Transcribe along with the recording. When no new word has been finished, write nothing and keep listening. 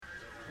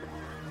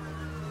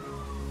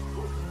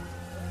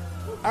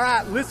All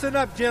right, listen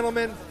up,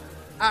 gentlemen.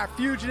 Our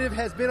fugitive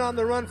has been on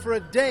the run for a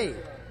day.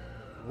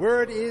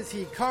 Word is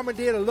he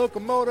commandeered a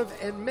locomotive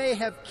and may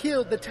have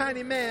killed the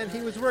tiny man he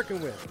was working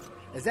with,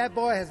 as that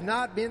boy has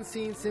not been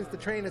seen since the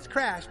train has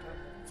crashed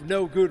for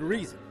no good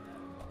reason.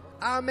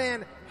 Our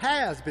man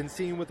has been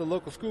seen with the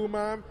local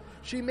schoolmarm.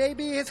 She may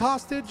be his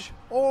hostage,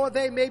 or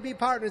they may be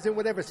partners in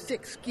whatever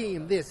sick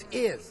scheme this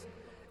is.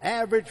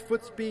 Average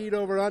foot speed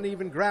over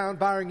uneven ground,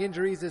 barring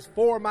injuries, is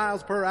 4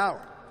 miles per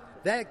hour.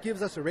 That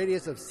gives us a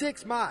radius of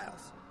 6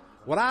 miles.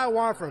 What I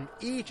want from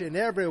each and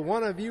every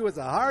one of you is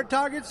a hard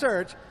target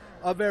search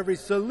of every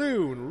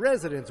saloon,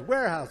 residence,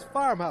 warehouse,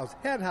 farmhouse,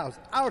 henhouse,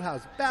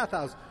 outhouse,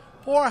 bathhouse,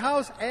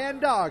 whorehouse, and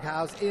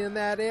doghouse in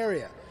that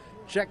area.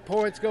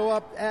 Checkpoints go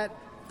up at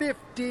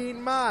 15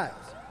 miles.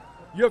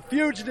 Your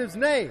fugitive's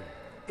name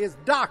is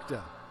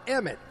Dr.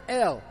 Emmett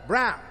L.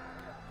 Brown.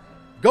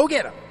 Go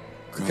get him.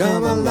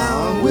 Come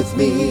along with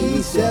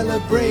me,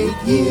 celebrate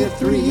year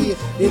 3.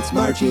 It's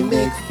Margie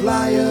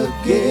McFly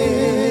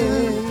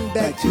again.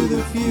 Back to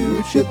the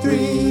Future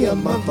 3, a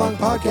month-long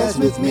podcast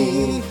with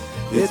me.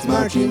 It's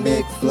Margie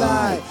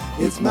McFly,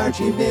 it's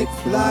Margie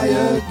McFly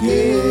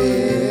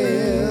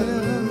again.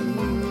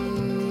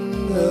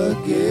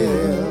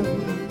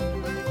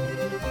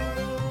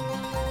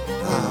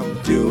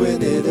 I'm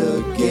doing it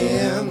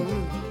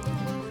again.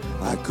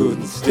 I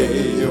couldn't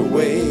stay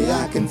away,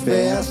 I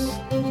confess.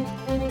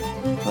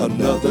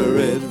 Another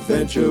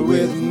adventure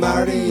with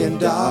Marty and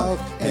Doc,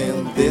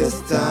 and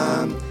this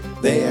time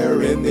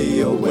they're in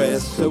the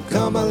West. So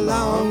come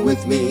along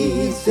with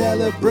me,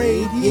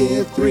 celebrate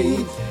year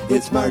 3.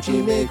 It's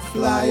Margie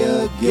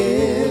McFly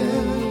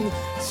again.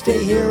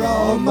 Stay here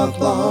all month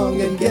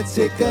long and get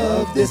sick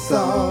of this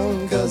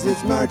song, 'cause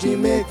it's Margie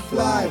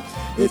McFly,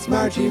 it's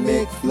Margie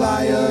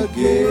McFly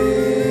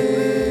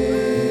again.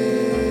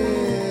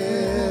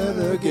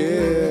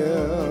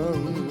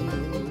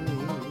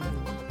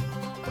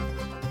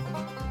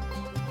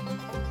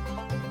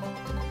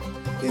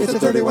 It's a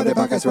 31-day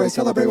podcast where I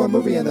celebrate one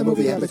movie, and the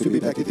movie happens to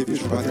be Back to the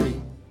Future Part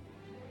 3.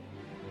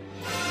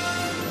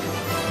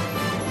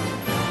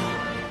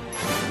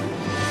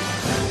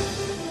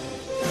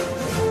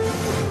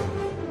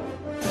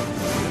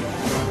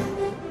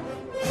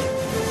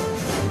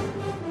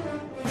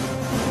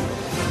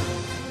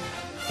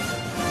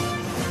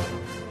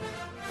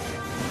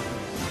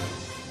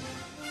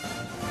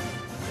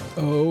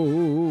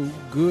 Oh,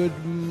 good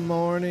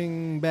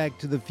morning, Back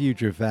to the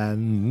Future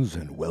fans,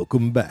 and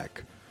welcome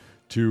back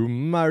to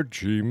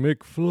Margie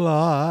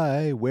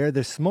McFly, where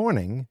this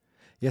morning,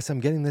 yes, I'm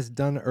getting this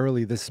done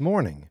early this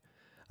morning,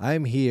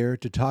 I'm here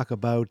to talk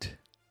about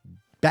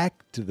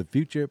Back to the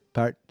Future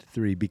Part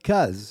 3,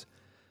 because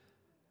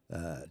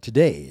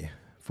today,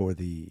 for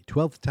the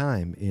 12th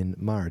time in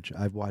March,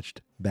 I've watched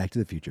Back to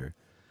the Future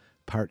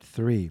Part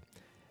 3,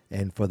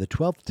 and for the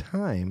 12th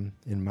time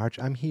in March,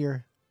 I'm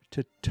here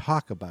to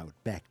talk about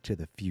Back to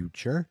the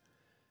Future,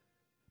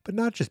 but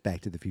not just Back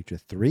to the Future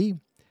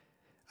 3.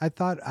 I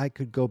thought I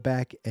could go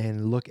back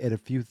and look at a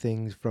few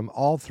things from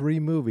all 3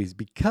 movies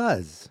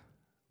because,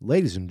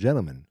 ladies and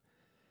gentlemen,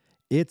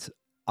 it's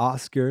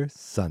Oscar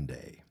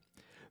Sunday,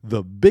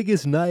 the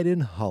biggest night in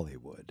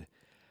Hollywood.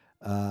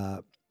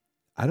 I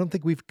don't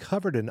think we've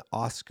covered an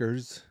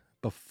Oscars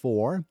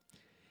before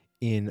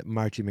in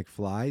Margie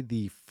McFly.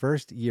 The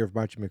first year of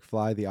Margie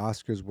McFly, the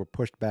Oscars were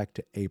pushed back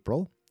to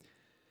April.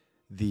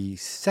 The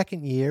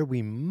second year,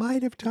 we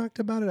might have talked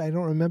about it. I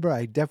don't remember.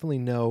 I definitely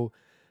know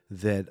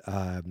that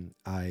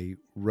I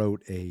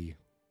wrote a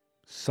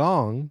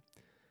song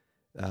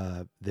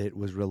that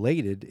was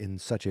related in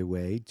such a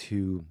way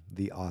to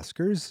the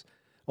Oscars,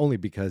 only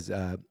because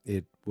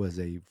it was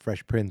a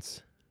Fresh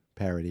Prince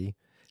parody.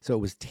 So it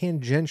was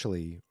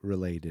tangentially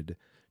related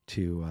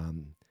to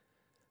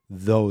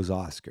those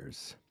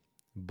Oscars.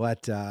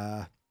 But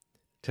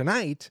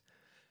tonight,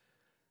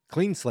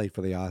 clean slate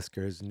for the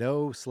Oscars.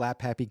 No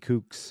slap happy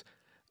kooks.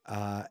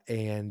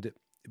 And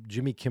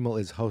Jimmy Kimmel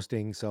is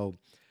hosting, so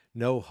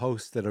no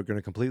hosts that are going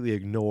to completely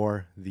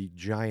ignore the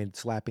giant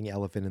slapping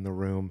elephant in the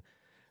room.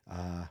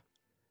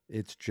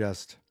 It's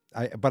just,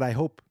 I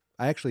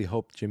actually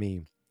hope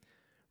Jimmy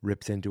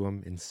rips into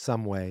him in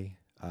some way.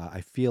 I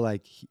feel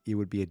like it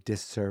would be a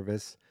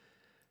disservice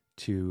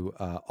to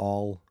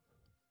all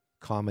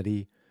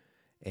comedy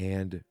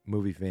and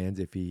movie fans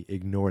if he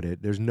ignored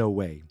it. There's no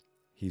way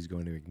he's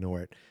going to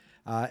ignore it.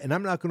 And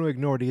I'm not going to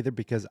ignore it either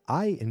because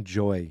I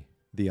enjoy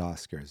the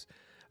Oscars.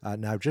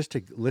 Now, just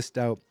to list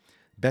out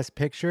Best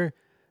Picture,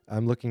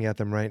 I'm looking at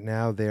them right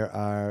now. There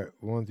are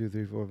 1, 2,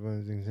 3, 4,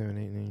 5, 6, 7,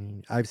 8,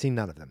 9. I've seen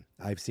none of them.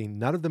 I've seen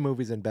none of the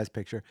movies in Best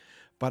Picture,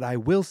 but I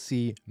will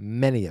see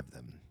many of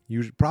them.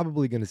 You're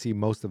probably going to see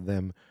most of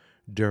them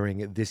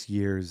during this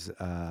year's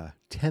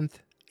 10th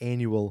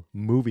annual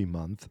movie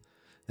month.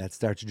 That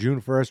starts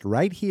June 1st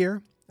right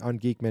here on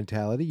Geek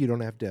Mentality. You don't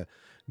have to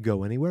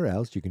go anywhere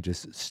else. You can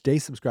just stay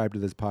subscribed to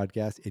this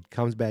podcast. It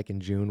comes back in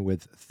June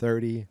with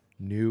 30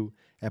 new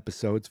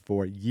episodes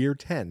for year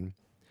 10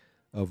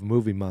 of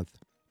movie month.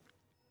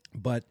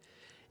 But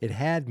it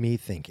had me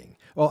thinking.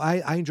 Well,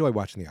 I enjoy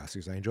watching the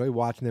Oscars. I enjoy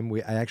watching them.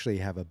 I actually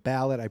have a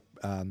ballot.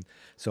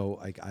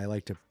 I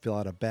like to fill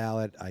out a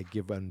ballot. I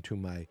give one to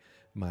my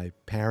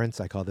parents.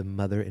 I call them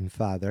mother and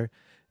father,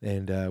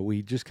 and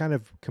we just kind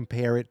of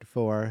compare it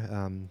for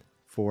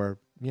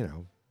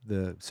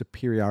the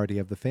superiority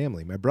of the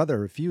family. My brother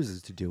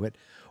refuses to do it,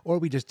 or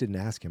we just didn't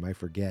ask him. I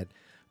forget.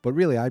 But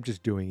really, I'm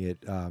just doing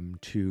it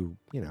to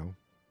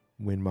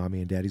win mommy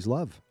and daddy's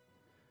love.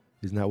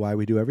 Isn't that why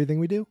we do everything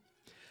we do?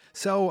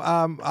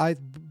 So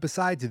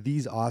besides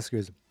these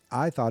Oscars,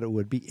 I thought it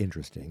would be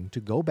interesting to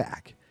go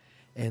back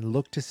and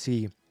look to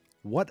see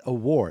what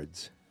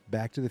awards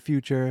Back to the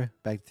Future,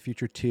 Back to the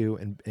Future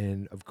 2,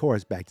 and of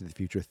course Back to the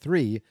Future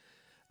 3,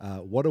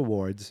 what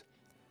awards,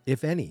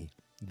 if any,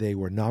 they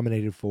were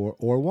nominated for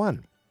or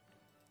won.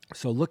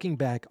 So looking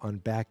back on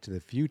Back to the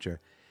Future,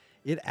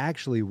 it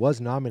actually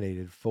was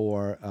nominated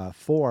for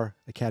 4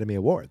 Academy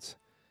Awards.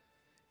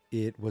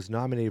 It was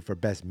nominated for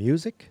Best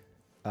Music,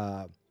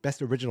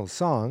 Best Original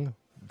Song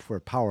for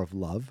Power of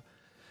Love.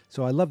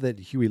 So I love that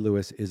Huey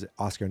Lewis is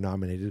Oscar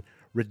nominated.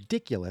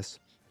 Ridiculous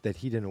that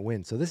he didn't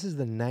win. So this is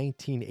the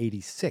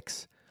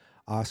 1986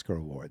 Oscar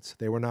Awards.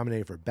 They were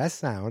nominated for Best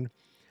Sound,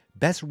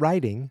 Best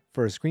Writing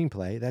for a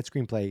Screenplay.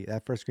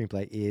 That first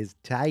screenplay is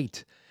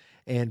tight.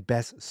 And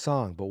Best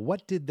Song. But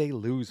what did they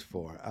lose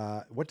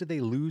for? What did they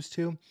lose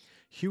to?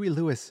 Huey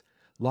Lewis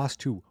lost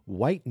to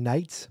White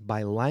Nights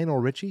by Lionel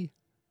Richie.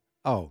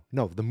 Oh,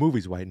 no, the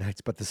movie's White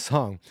Nights, but the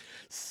song,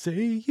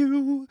 Say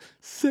You,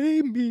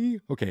 Say Me.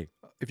 Okay,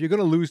 if you're going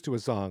to lose to a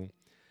song,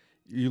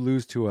 you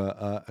lose to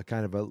a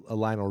kind of a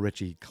Lionel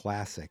Richie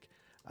classic.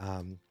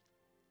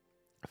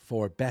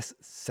 For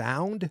Best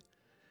Sound,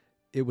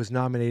 it was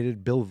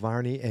nominated Bill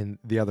Varney and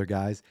the other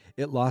guys.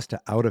 It lost to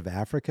Out of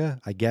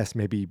Africa. I guess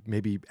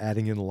maybe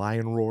adding in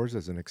lion roars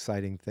as an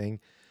exciting thing.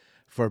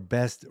 For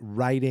Best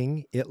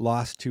Writing, it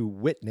lost to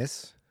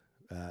Witness,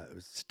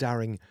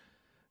 starring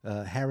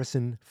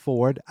Harrison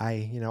Ford.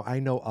 I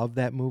know of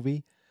that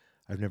movie.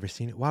 I've never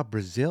seen it. Wow,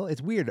 Brazil.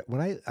 It's weird.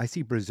 When I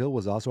see Brazil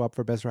was also up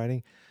for Best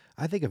Writing,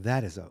 I think of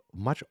that as a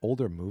much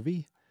older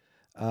movie.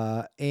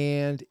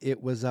 And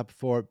it was up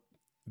for,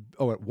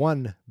 it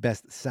won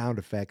Best Sound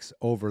Effects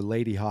over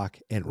Lady Hawk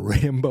and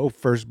Rambo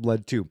First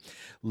Blood 2.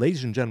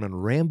 Ladies and gentlemen,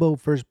 Rambo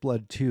First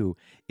Blood 2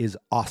 is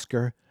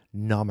Oscar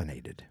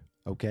nominated.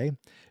 Okay?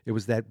 It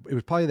was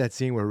probably that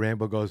scene where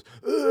Rambo goes,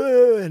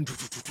 and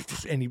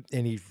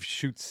he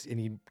shoots and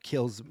he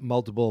kills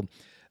multiple.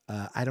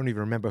 I don't even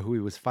remember who he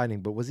was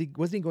fighting, but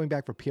wasn't he going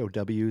back for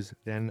POWs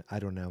then? I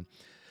don't know.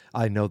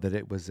 I know that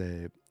it was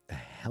a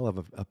hell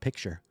of a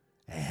picture.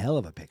 A hell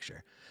of a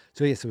picture.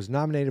 So yes, it was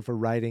nominated for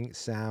writing,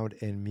 sound,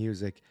 and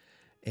music,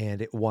 and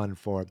it won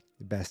for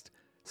Best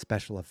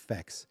Special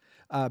Effects.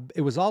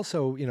 It was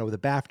also, the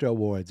BAFTA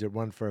Awards.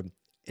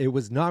 It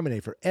was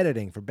nominated for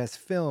editing, for Best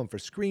Film, for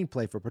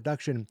Screenplay, for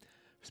Production,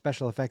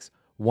 Special Effects.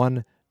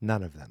 Won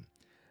none of them.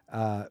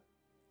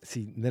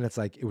 Then it's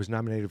like it was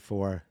nominated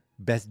for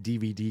Best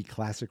DVD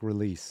Classic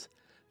Release.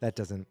 That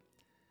doesn't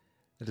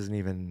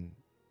even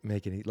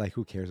make any,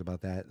 who cares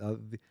about that?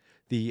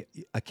 The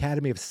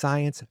Academy of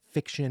Science,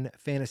 Fiction,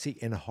 Fantasy,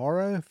 and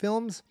Horror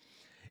Films,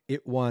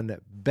 it won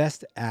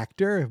Best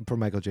Actor for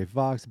Michael J.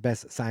 Fox,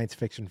 Best Science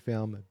Fiction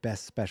Film,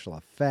 Best Special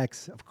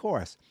Effects, of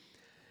course.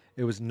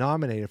 It was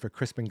nominated for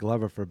Crispin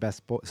Glover for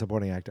Best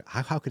Supporting Actor.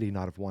 How could he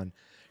not have won?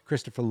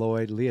 Christopher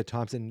Lloyd, Leah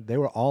Thompson, they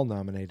were all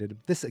nominated.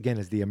 This, again,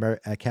 is the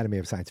Academy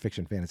of Science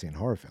Fiction, Fantasy, and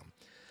Horror Film.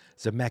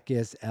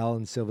 Zemeckis,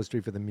 Alan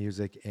Silverstreet for the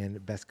music,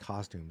 and Best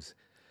Costumes.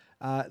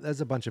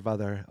 There's a bunch of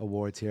other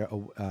awards here.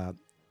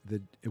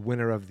 The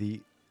winner of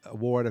the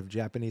Award of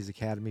Japanese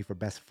Academy for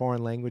Best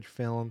Foreign Language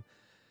Film.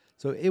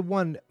 So it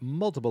won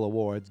multiple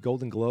awards.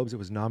 Golden Globes, it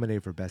was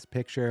nominated for Best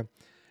Picture.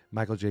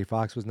 Michael J.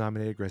 Fox was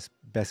nominated for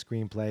Best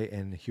Screenplay,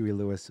 and Huey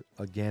Lewis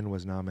again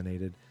was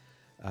nominated.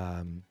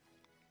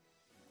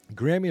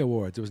 Grammy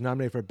Awards, it was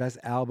nominated for Best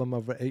Album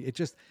of. It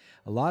just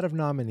a lot of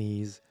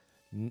nominees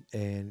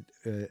and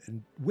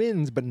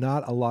wins, but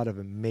not a lot of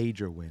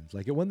major wins.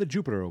 Like it won the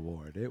Jupiter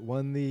Award. It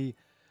won the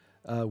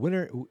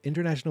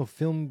International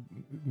Film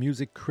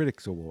Music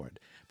Critics Award.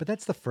 But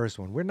that's the first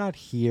one. We're not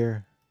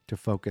here to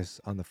focus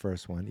on the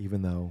first one,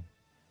 even though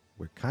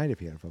we're kind of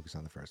here to focus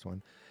on the first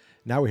one.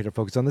 Now we're here to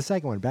focus on the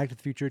second one, Back to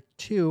the Future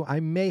 2. I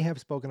may have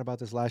spoken about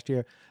this last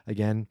year.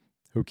 Again,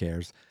 who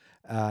cares?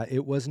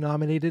 It was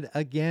nominated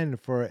again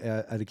for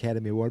an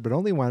Academy Award, but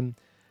only won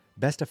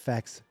Best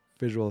Effects,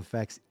 Visual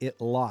Effects. It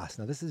lost.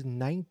 Now, this is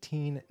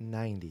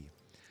 1990.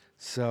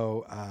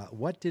 So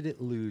what did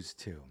it lose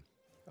to?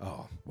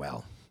 Oh,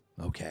 well,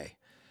 okay.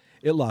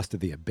 It lost to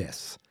The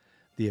Abyss.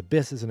 The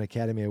Abyss is an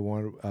Academy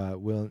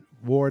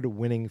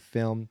Award-winning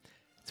film.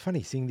 It's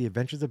funny, seeing The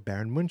Adventures of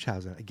Baron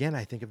Munchausen. Again,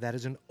 I think of that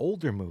as an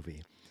older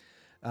movie.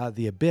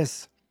 The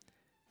Abyss,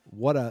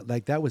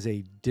 that was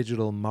a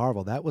digital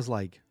marvel. That was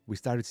like, we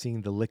started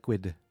seeing the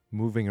liquid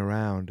moving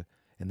around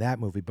in that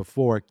movie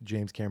before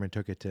James Cameron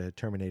took it to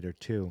Terminator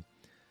 2.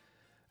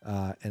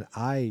 And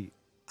I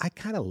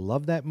kind of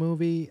love that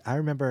movie. I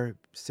remember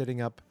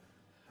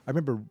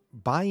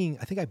buying,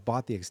 I think I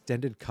bought the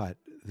extended cut.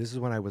 This is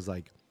when I was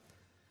like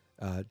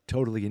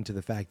totally into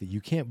the fact that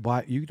you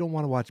don't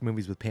want to watch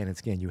movies with pan and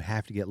scan. You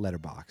have to get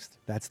letterboxed.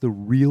 That's the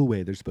real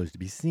way they're supposed to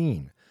be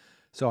seen.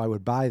 So I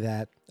would buy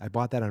that. I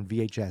bought that on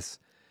VHS,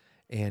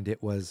 and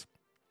it was,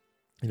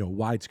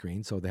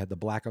 widescreen. So they had the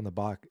black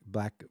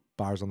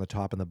bars on the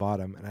top and the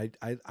bottom. And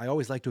I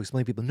always like to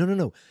explain to people,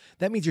 no.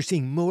 That means you're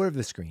seeing more of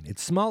the screen.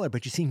 It's smaller,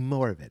 but you're seeing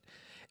more of it.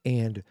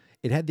 And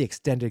it had the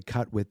extended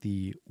cut with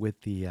the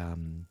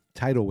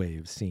tidal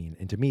wave scene.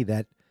 And to me,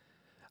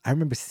 I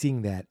remember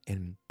seeing that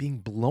and being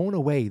blown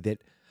away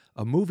that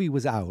a movie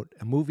was out,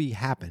 a movie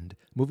happened,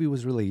 a movie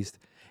was released,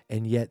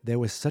 and yet there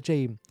was such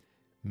a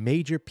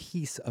major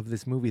piece of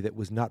this movie that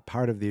was not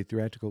part of the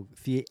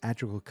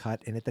theatrical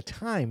cut. And at the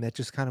time, that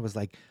just kind of was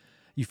like,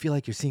 you feel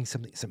like you're seeing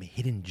some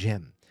hidden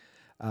gem.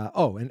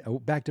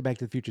 Back to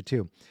the Future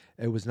 2.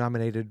 It was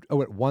nominated.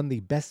 It won the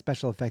Best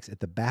Special Effects at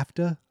the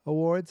BAFTA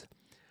Awards.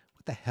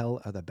 What the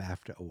hell are the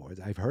BAFTA Awards?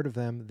 I've heard of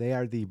them. They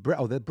are the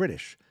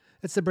British.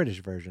 It's the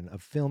British version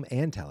of film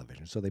and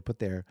television. So they put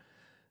their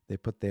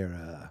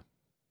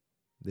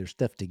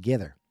stuff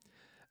together.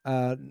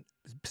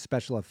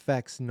 Special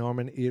effects.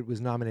 It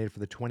was nominated for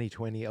the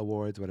 2020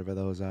 awards, whatever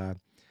those are.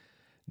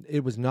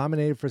 It was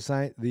nominated for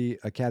the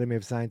Academy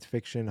of Science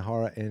Fiction,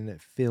 Horror,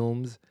 and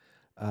Films.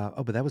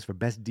 But that was for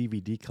Best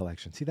DVD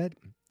Collection. See that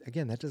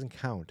again? That doesn't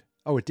count.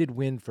 Oh, it did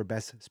win for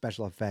Best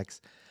Special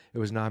Effects. It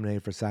was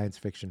nominated for Science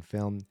Fiction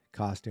Film,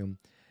 Costume,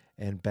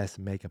 and Best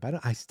Makeup.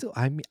 I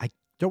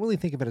don't really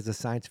think of it as a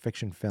science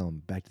fiction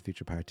film, Back to the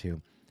Future Part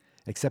 2,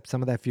 except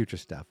some of that future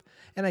stuff.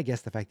 And I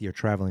guess the fact that you're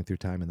traveling through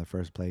time in the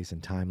first place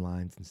and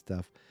timelines and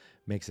stuff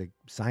makes it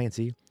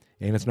sciencey,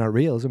 and it's not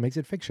real, so it makes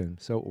it fiction.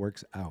 So it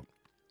works out.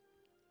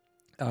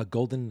 I was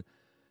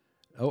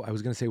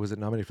going to say, was it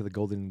nominated for the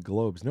Golden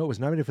Globes? No, it was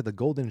nominated for the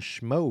Golden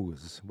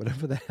Schmoes,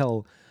 whatever the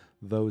hell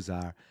those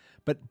are.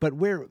 But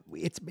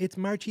it's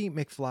Marty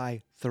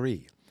McFly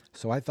 3.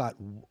 So why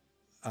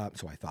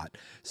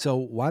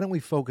don't we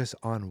focus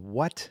on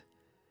what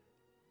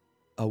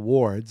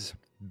awards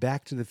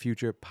Back to the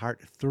Future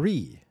Part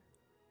 3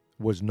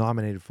 was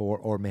nominated for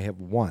or may have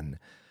won,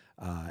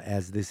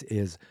 as this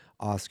is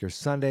Oscar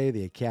Sunday,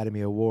 the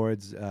Academy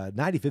Awards,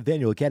 95th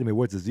Annual Academy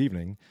Awards this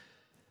evening.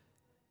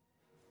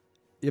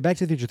 Back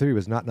to the Future 3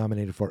 was not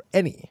nominated for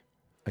any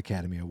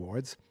Academy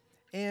Awards,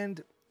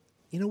 and,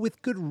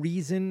 with good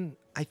reason.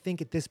 I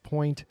think at this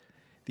point,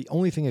 the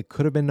only thing it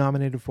could have been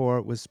nominated for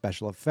was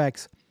special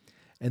effects,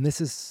 and this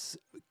is,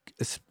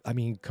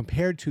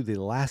 compared to the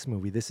last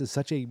movie, this is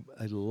such a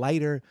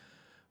lighter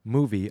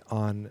movie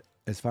on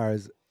as far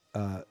as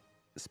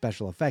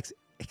special effects,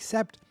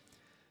 except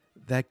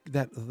that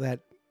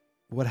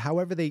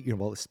however they,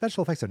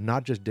 special effects are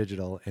not just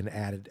digital and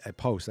added at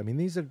post.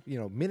 These are,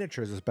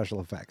 miniatures of special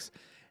effects.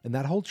 And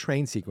that whole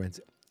train sequence,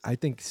 I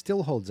think,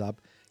 still holds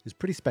up, is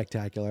pretty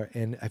spectacular,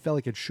 and I felt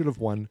like it should have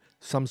won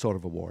some sort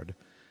of award.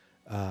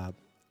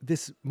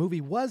 This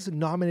movie was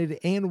nominated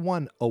and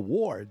won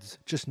awards,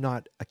 just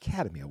not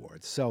Academy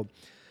Awards. So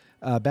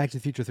Back to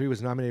the Future 3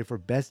 was nominated for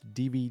Best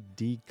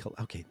DVD.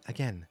 Okay,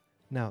 again,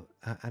 no,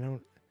 I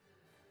don't...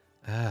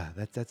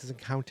 that doesn't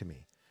count to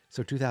me.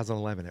 So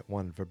 2011, it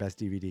won for Best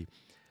DVD.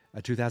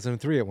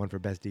 2003, it won for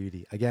Best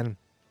DVD. Again,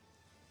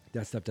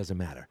 that stuff doesn't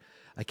matter.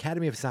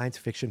 Academy of Science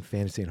Fiction,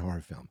 Fantasy, and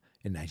Horror Film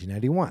in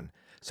 1991.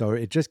 So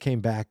it just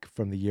came back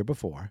from the year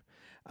before.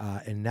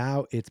 And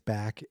now it's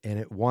back, and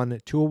it won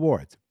 2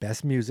 awards.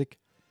 Best Music.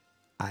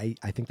 I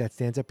think that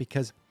stands up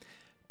because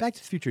Back to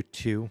the Future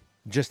 2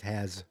 just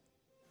has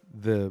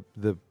the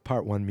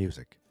Part 1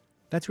 music.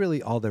 That's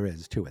really all there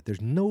is to it.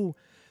 There's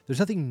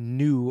nothing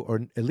new,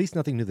 or at least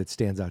nothing new that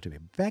stands out to me.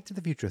 Back to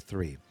the Future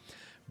 3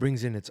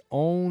 brings in its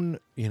own,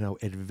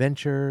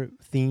 adventure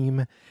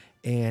theme,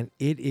 and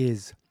it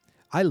is...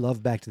 I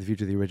love Back to the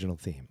Future, the original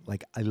theme.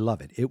 Like, I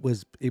love it.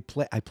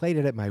 I played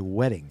it at my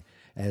wedding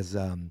as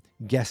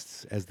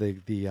guests, as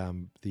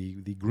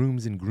the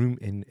grooms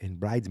and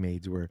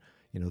bridesmaids were,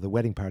 the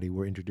wedding party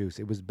were introduced.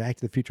 It was Back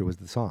to the Future was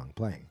the song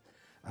playing.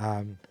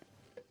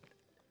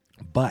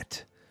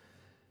 But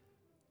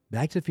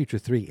Back to the Future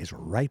 3 is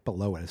right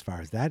below it as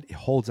far as that. It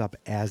holds up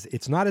as,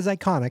 it's not as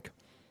iconic,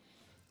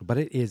 but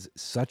it is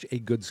such a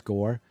good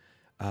score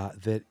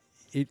that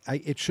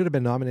it should have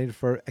been nominated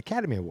for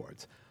Academy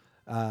Awards.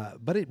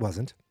 But it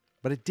wasn't.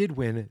 But it did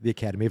win the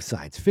Academy of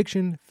Science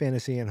Fiction,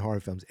 Fantasy, and Horror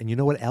Films. And you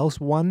know what else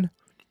won?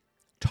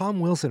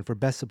 Tom Wilson for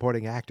Best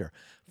Supporting Actor.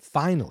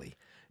 Finally,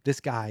 this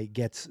guy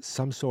gets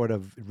some sort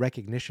of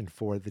recognition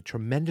for the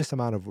tremendous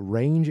amount of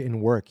range and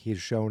work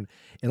he's shown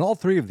in all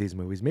 3 of these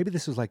movies. Maybe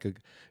this was like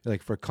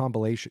for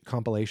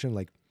compilation,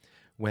 like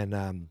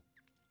when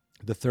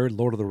the third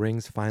Lord of the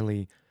Rings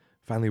finally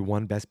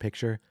won Best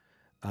Picture.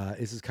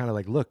 This is kind of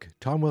like, look,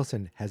 Tom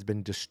Wilson has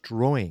been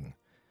destroying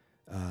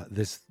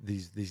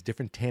these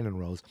different tannin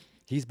roles.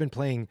 He's been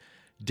playing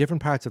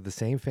different parts of the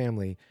same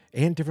family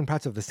and different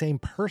parts of the same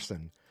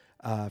person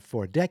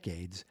for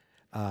decades.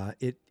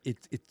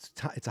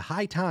 It's a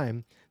high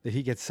time that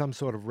he gets some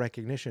sort of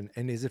recognition.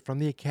 And is it from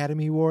the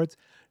Academy Awards?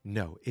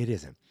 No, it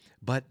isn't.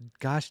 But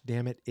gosh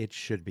damn it, it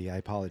should be. I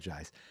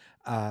apologize.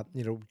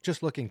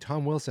 Just looking,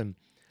 Tom Wilson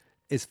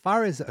as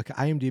far as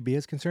IMDb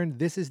is concerned,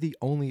 this is the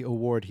only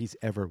award he's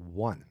ever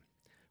won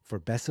for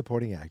Best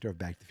Supporting Actor of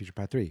Back to the Future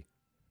Part 3.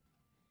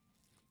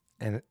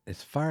 And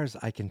as far as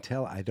I can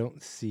tell, I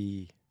don't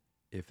see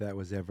if that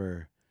was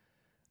ever,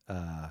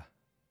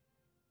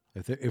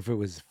 if it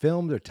was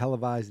filmed or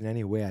televised in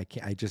any way.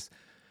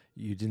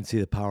 You didn't see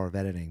the power of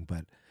editing,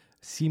 but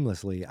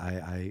seamlessly,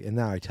 and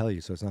now I tell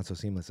you, so it's not so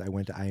seamless. I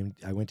went to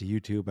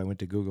YouTube, I went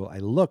to Google, I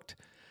looked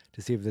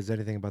to see if there's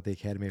anything about the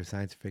Academy of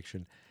Science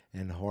Fiction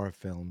and Horror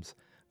Films,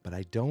 but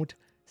I don't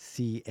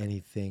see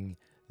anything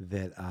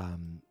that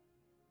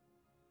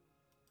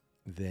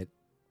that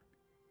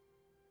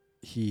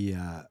he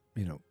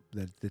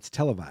that's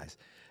televised.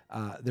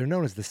 They're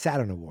known as the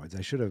Saturn Awards.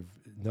 I should have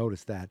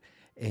noticed that.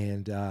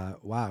 And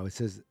wow, it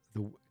says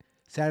the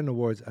Saturn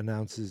Awards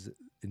announces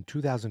in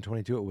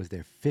 2022 it was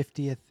their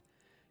 50th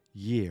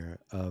year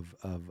of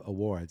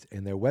awards,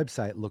 and their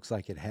website looks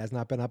like it has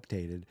not been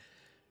updated.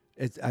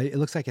 It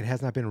looks like it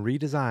has not been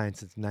redesigned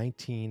since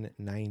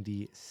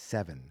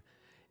 1997.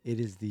 It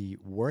is the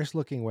worst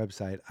looking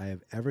website I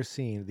have ever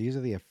seen. These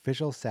are the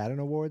official Saturn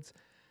Awards.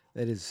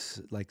 That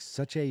is like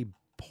such a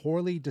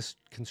poorly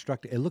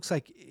constructed. It looks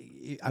like,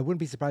 I wouldn't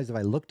be surprised if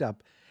I looked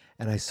up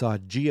and I saw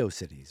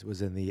GeoCities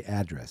was in the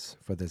address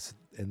for this,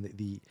 and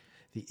the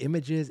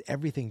images,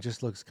 everything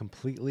just looks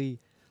completely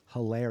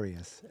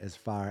hilarious as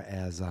far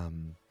as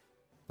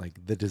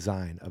like the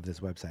design of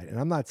this website. And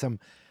I'm not some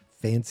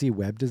fancy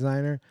web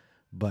designer,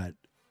 but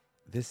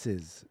this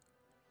is,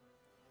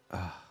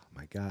 oh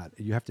my God,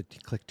 you have to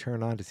click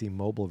turn on to see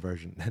mobile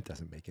version. That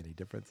doesn't make any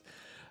difference.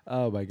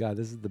 Oh my God,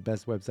 this is the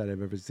best website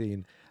I've ever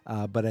seen.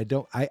 But I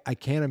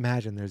can't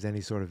imagine there's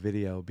any sort of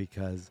video,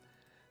 because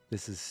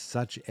this is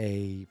such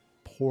a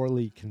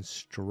poorly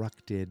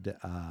constructed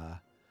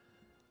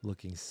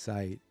looking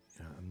site.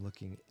 I'm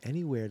looking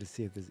anywhere to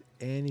see if there's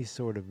any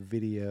sort of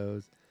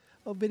videos.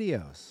 Oh,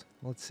 videos.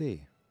 Let's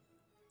see.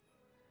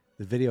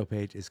 The video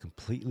page is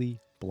completely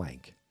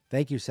blank.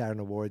 Thank you, Saturn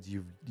Awards.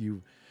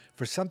 You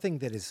for something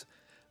that is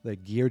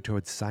like geared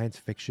towards science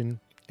fiction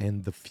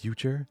and the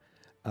future.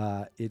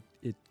 It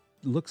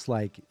looks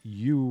like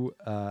you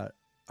are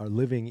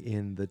living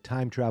in the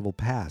time travel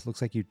past.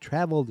 Looks like you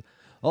traveled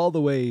all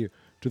the way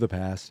to the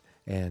past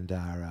and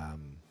are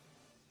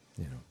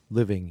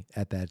living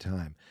at that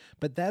time.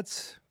 But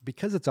that's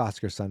because it's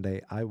Oscar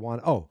Sunday. I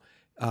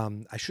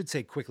should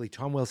say quickly,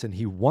 Tom Wilson,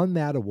 he won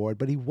that award,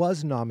 but he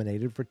was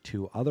nominated for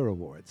 2 other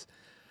awards.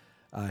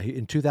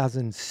 In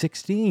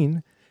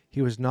 2016,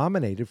 he was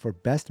nominated for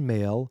Best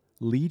Male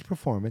Lead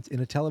Performance in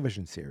a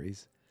Television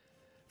Series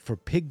for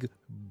Pig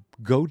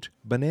Goat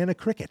Banana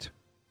Cricket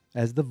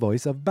as the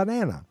voice of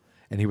Banana.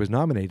 And he was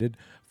nominated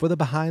for the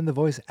Behind the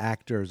Voice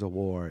Actors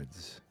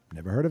Awards.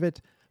 Never heard of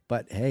it,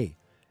 but hey,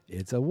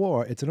 it's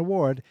an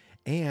award.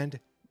 And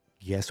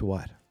guess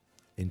what?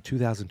 In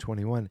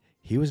 2021,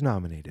 he was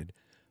nominated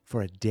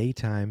for a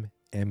Daytime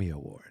Emmy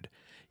Award.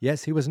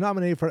 Yes, he was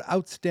nominated for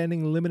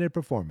Outstanding Limited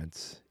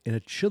Performance in a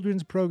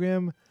children's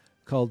program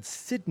called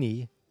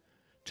Sydney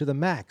to the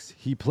Max.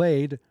 He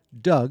played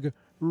Doug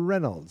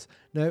Reynolds.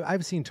 Now,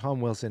 I've seen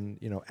Tom Wilson,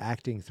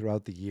 acting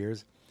throughout the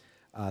years.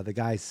 The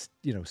guy's,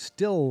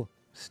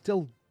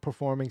 still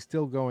performing,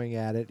 still going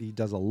at it. He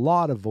does a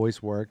lot of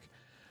voice work.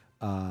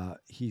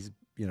 He's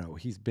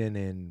been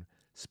in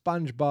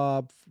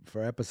SpongeBob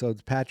for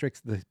episodes.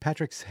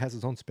 Patrick's has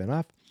his own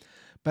spinoff,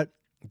 but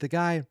the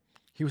guy,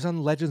 he was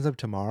on Legends of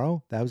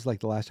Tomorrow. That was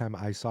like the last time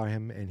I saw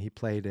him, and he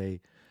played a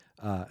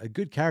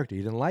good character.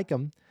 You didn't like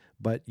him,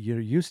 but you're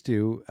used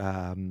to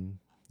Tom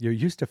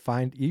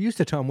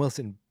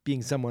Wilson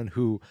being someone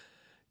who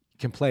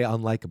can play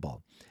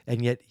unlikable,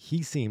 and yet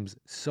he seems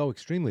so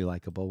extremely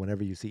likable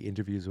whenever you see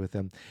interviews with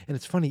him. And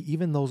it's funny,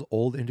 even those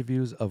old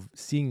interviews of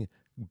seeing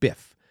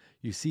Biff,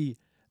 you see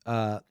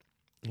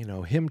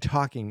him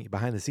talking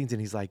behind the scenes, and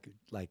he's like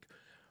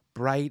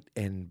bright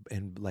and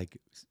like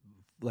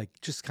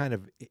just kind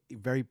of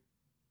very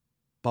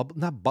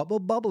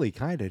bubbly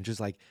kind of, and just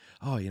like,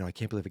 oh, I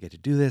can't believe I get to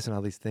do this and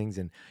all these things,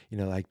 and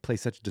like play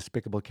such a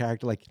despicable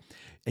character, like,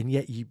 and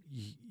yet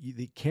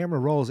the camera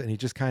rolls and he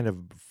just kind of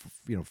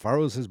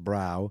furrows his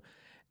brow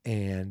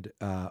and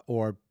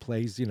or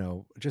plays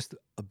just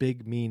a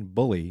big mean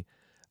bully,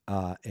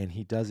 and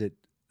he does it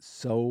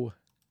so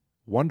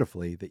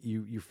wonderfully that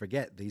you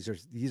forget these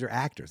are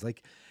actors.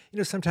 Like,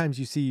 sometimes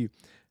you see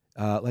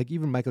like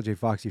even Michael J.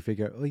 Fox, you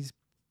figure,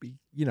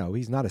 well,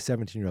 he's not a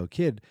 17-year-old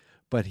kid,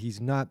 but he's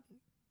not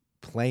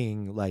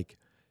playing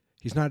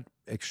he's not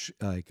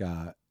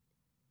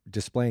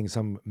displaying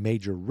some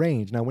major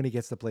range. Now, when he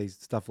gets to play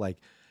stuff like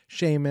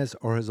Seamus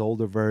or his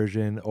older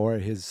version or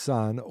his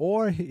son,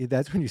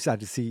 that's when you start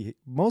to see,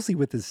 mostly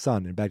with his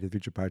son in Back to the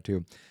Future Part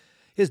 2,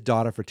 his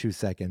daughter for 2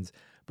 seconds.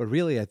 But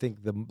really, I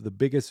think the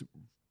biggest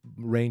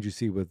range you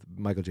see with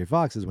Michael J.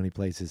 Fox is when he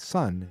plays his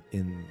son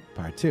in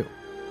Part 2.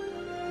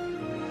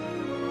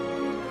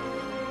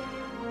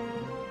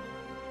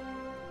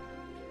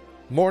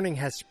 Morning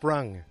has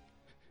sprung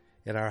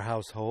in our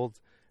household,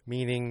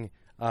 meaning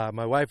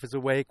my wife is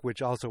awake,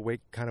 which also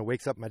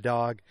wakes up my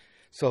dog.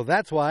 So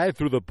that's why,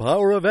 through the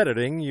power of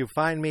editing, you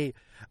find me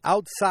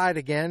outside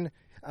again.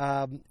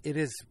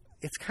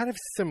 It's kind of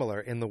similar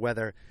in the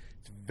weather.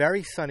 It's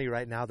very sunny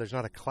right now. There's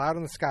not a cloud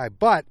in the sky,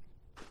 but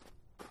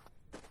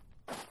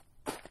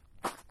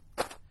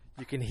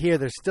you can hear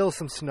there's still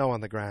some snow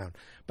on the ground.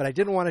 But I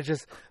didn't want to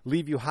just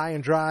leave you high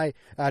and dry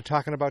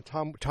talking about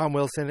Tom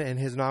Wilson and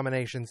his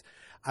nominations.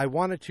 I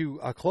wanted to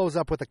close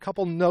up with a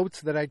couple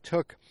notes that I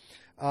took.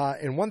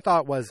 And one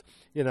thought was,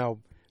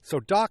 so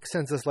Doc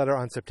sends this letter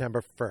on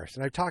September 1st.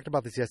 And I talked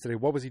about this yesterday.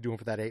 What was he doing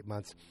for that 8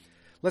 months?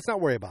 Let's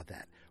not worry about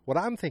that. What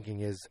I'm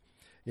thinking is,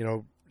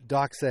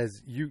 Doc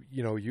says,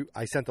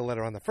 I sent the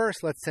letter on the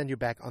 1st. Let's send you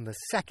back on the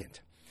 2nd.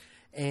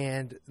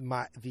 And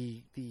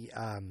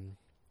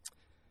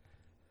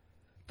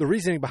the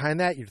reasoning behind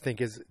that, you'd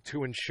think, is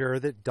to ensure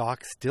that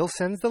Doc still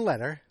sends the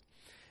letter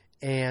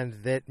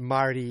and that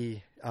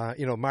Marty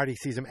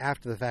sees him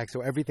after the fact.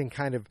 So everything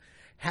kind of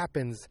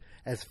happens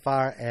as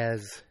far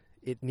as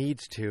it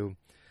needs to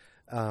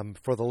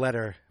for the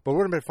letter. But it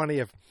would have been funny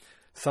if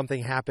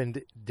something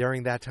happened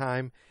during that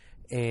time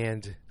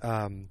and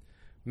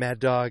Mad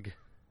Dog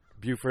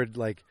Buford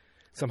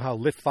somehow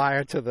lit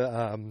fire to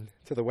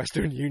the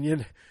Western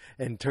Union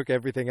and took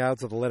everything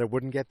out so the letter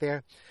wouldn't get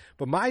there.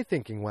 But my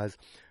thinking was,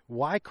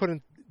 why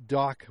couldn't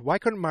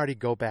Marty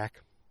go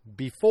back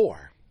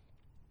before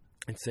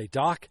and say,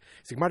 Doc,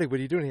 he's like, Marty, what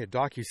are you doing here?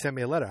 Doc, you sent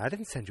me a letter. I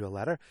didn't send you a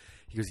letter.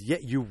 He goes, yeah,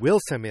 you will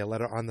send me a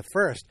letter on the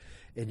 1st,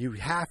 and you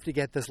have to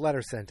get this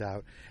letter sent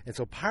out. And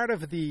so part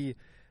of the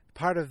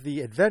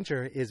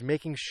adventure is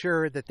making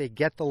sure that they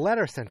get the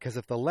letter sent, because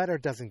if the letter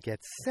doesn't get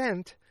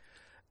sent,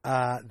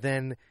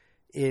 then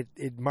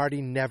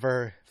Marty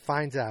never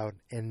finds out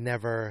and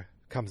never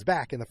comes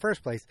back in the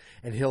first place,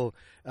 and he'll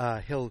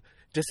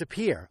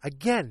disappear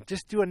again.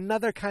 Just do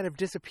another kind of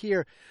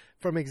disappear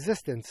from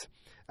existence,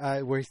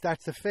 where he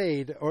starts to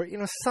fade, or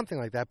something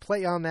like that.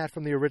 Play on that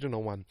from the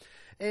original one,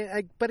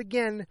 but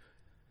again,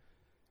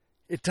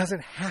 it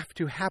doesn't have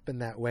to happen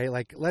that way.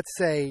 Like, let's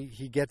say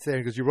he gets there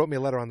and goes, "You wrote me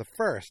a letter on the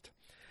 1st."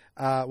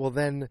 Well,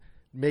 then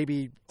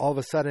maybe all of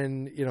a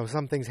sudden,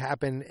 some things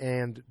happen,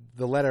 and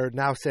the letter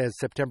now says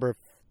September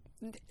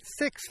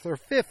 6th or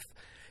 5th,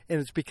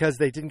 and it's because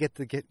they didn't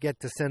get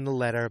to send the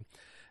letter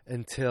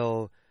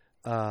until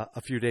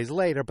a few days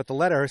later. But the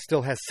letter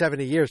still has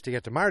 70 years to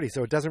get to Marty,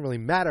 so it doesn't really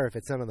matter if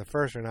it's sent on the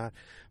 1st or not.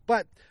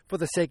 But for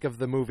the sake of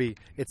the movie,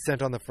 it's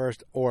sent on the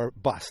 1st or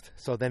bust.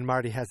 So then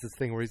Marty has this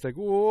thing where he's like,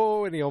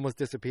 whoa, and he almost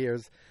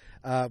disappears.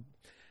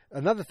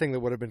 Another thing that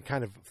would have been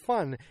kind of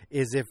fun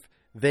is if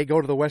they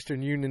go to the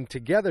Western Union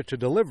together to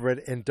deliver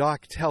it, and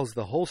Doc tells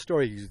the whole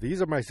story.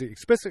 These are my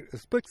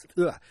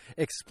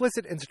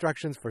explicit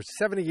instructions for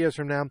 70 years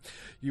from now.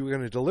 You're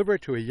going to deliver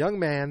it to a young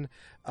man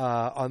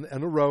on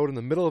a road in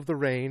the middle of the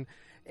rain,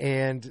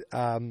 and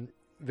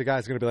the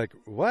guy's going to be like,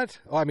 what?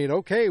 Oh, I mean,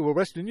 okay, we're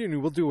Western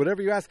Union. We'll do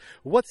whatever you ask.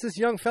 What's this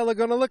young fella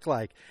going to look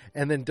like?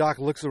 And then Doc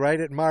looks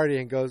right at Marty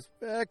and goes,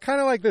 kind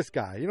of like this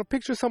guy.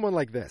 Picture someone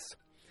like this.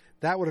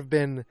 That would have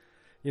been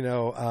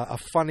a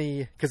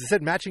funny, because it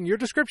said matching your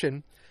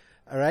description.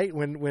 All right.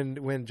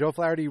 When Joe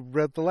Flaherty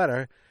wrote the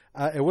letter,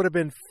 it would have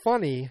been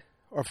funny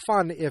or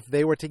fun if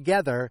they were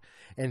together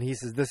and he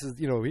says, this is,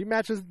 he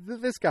matches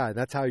this guy.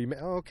 That's how you,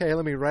 okay,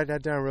 let me write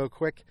that down real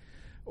quick.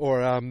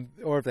 Or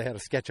if they had a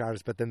sketch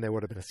artist, but then there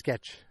would have been a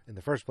sketch in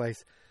the first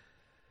place.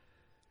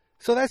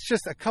 So that's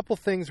just a couple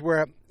things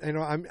where,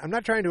 I'm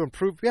not trying to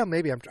improve. Yeah,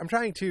 maybe I'm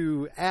trying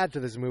to add to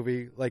this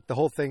movie, like the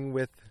whole thing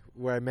with,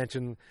 where I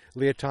mentioned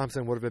Leah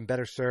Thompson would have been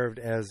better served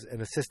as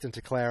an assistant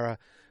to Clara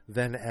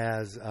than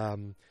as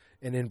an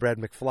inbred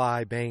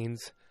McFly,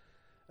 Baines.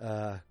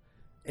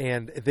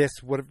 And this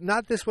would have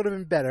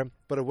been better,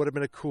 but it would have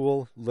been a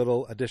cool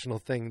little additional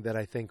thing that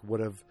I think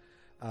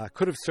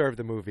could have served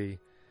the movie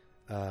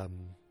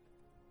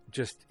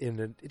just in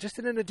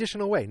an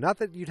additional way. Not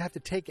that you'd have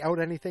to take out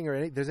anything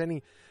or there's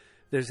any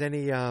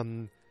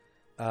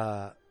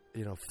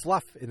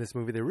fluff in this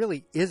movie. There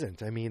really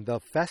isn't. I mean, the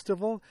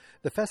festival,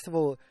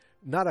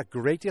 not a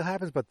great deal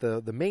happens, but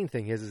the main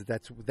thing is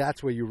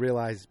that's where you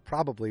realize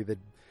probably that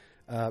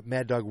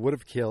Mad Dog would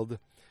have killed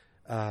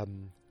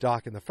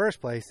Doc in the first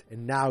place,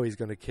 and now he's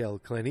going to kill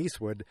Clint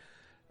Eastwood,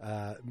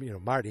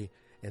 Marty,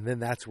 and then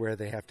that's where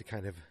they have to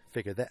kind of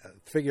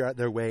figure out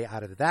their way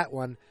out of that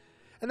one,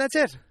 and that's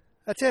it.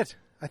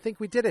 I think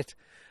we did it.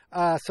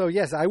 So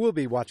yes, I will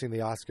be watching the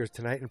Oscars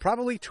tonight and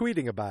probably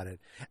tweeting about it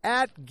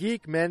at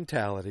Geek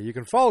Mentality. You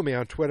can follow me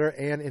on Twitter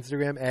and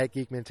Instagram at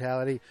Geek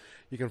Mentality.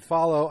 You can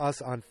follow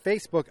us on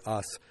Facebook.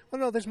 Well,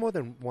 no, there's more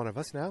than one of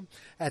us now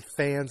at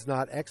Fans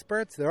Not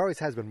Experts. There always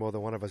has been more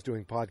than one of us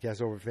doing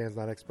podcasts over at Fans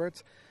Not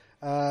Experts.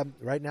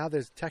 Right now,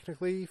 there's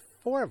technically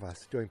 4 of us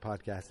doing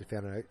podcasts at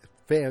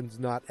Fans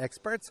Not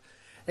Experts,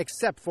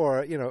 except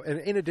for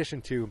in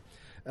addition to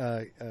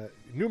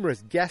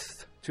numerous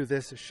guests to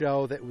this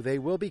show that they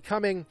will be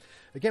coming.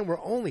 Again,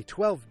 we're only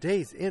 12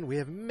 days in. We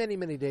have many,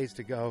 many days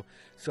to go.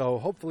 So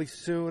hopefully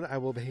soon I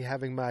will be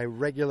having my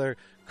regular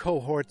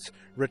cohorts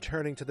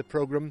returning to the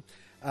program.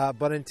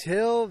 But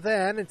until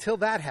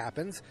that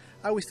happens,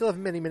 we still have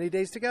many, many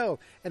days to go.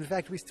 And in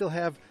fact, we still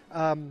have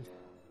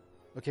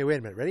Okay, wait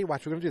a minute. Ready?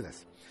 Watch, we're going to do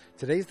this.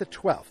 Today's the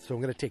 12th, so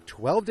I'm going to take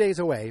 12 days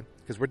away,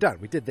 because we're done.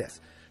 We did this,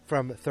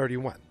 from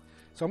 31.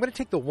 So I'm going to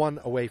take the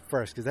 1 away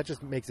first, because that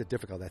just makes it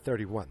difficult, that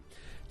 31.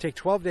 Take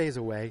 12 days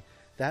away.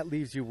 That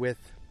leaves you with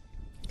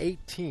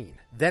 18.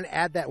 Then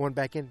add that one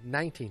back in,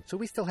 19. So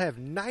we still have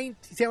 19.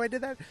 See how I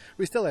did that?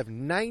 We still have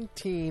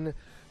 19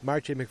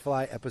 Marty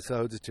McFly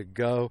episodes to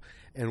go.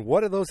 And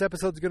what are those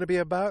episodes going to be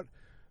about?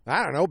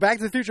 I don't know, Back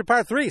to the Future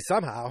Part 3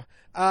 somehow.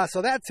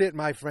 So that's it,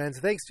 my friends.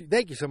 Thank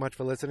you so much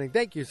for listening.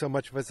 Thank you so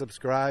much for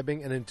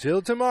subscribing. And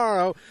until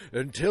tomorrow,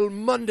 until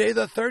Monday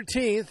the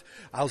 13th,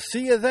 I'll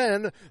see you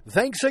then.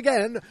 Thanks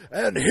again.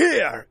 And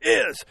here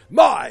is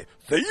my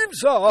theme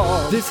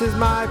song. This is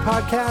my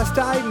podcast,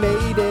 I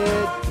made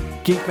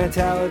it. Geek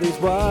Mentality's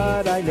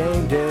what I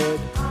named it.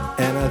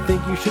 And I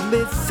think you should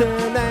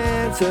listen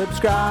and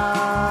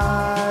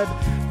subscribe.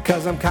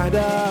 'Cause I'm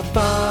kinda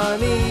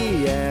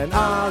funny and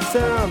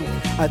awesome.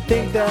 I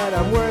think that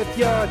I'm worth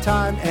your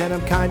time, and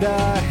I'm kinda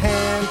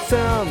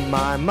handsome.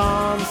 My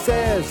mom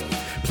says,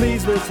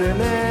 please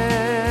listen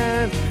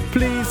and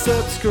please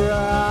subscribe.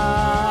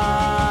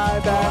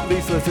 At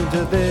least listen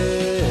to this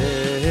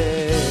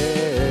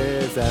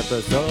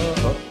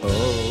episode.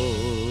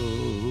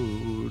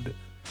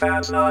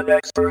 Fans not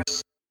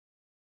experts.